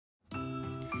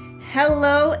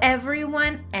Hello,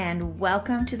 everyone, and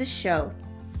welcome to the show.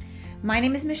 My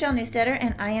name is Michelle Neustetter,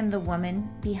 and I am the woman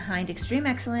behind Extreme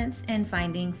Excellence and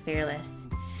Finding Fearless.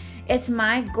 It's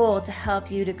my goal to help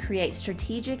you to create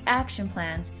strategic action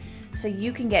plans so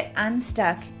you can get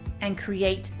unstuck and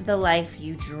create the life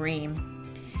you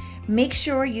dream. Make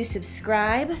sure you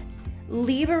subscribe,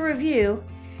 leave a review,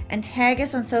 and tag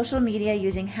us on social media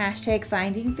using hashtag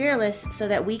Finding Fearless so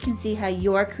that we can see how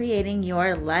you're creating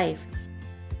your life.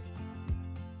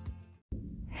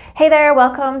 Hey there,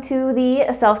 welcome to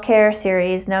the self-care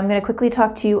series. Now I'm going to quickly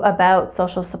talk to you about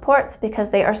social supports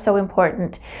because they are so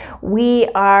important. We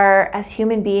are, as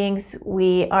human beings,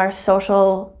 we are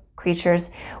social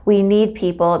creatures. We need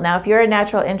people. Now, if you're a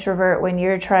natural introvert, when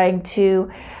you're trying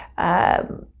to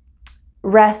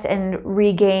rest and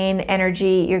regain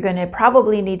energy, you're going to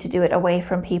probably need to do it away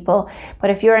from people.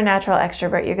 But if you're a natural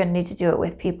extrovert, you're going to need to do it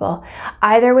with people.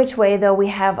 Either which way, though, we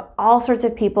have all sorts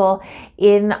of people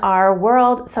in our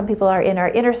world. Some people are in our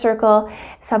inner circle.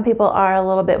 Some people are a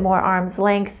little bit more arm's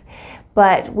length.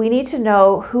 But we need to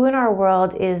know who in our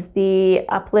world is the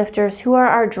uplifters, who are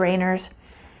our drainers,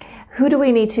 who do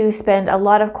we need to spend a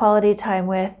lot of quality time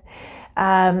with.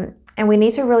 And we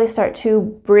need to really start to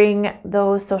bring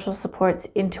those social supports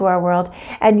into our world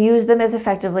and use them as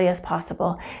effectively as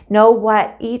possible. Know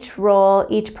what each role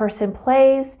each person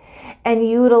plays and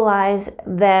utilize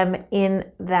them in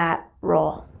that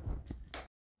role.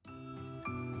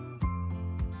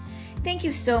 Thank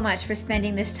you so much for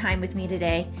spending this time with me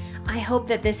today. I hope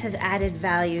that this has added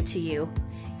value to you.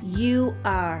 You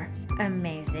are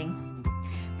amazing.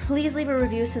 Please leave a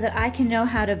review so that I can know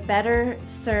how to better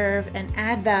serve and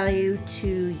add value to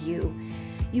you.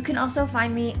 You can also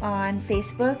find me on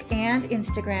Facebook and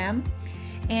Instagram,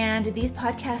 and these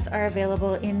podcasts are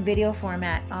available in video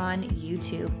format on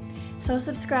YouTube. So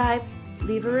subscribe,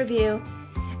 leave a review,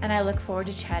 and I look forward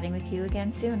to chatting with you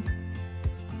again soon.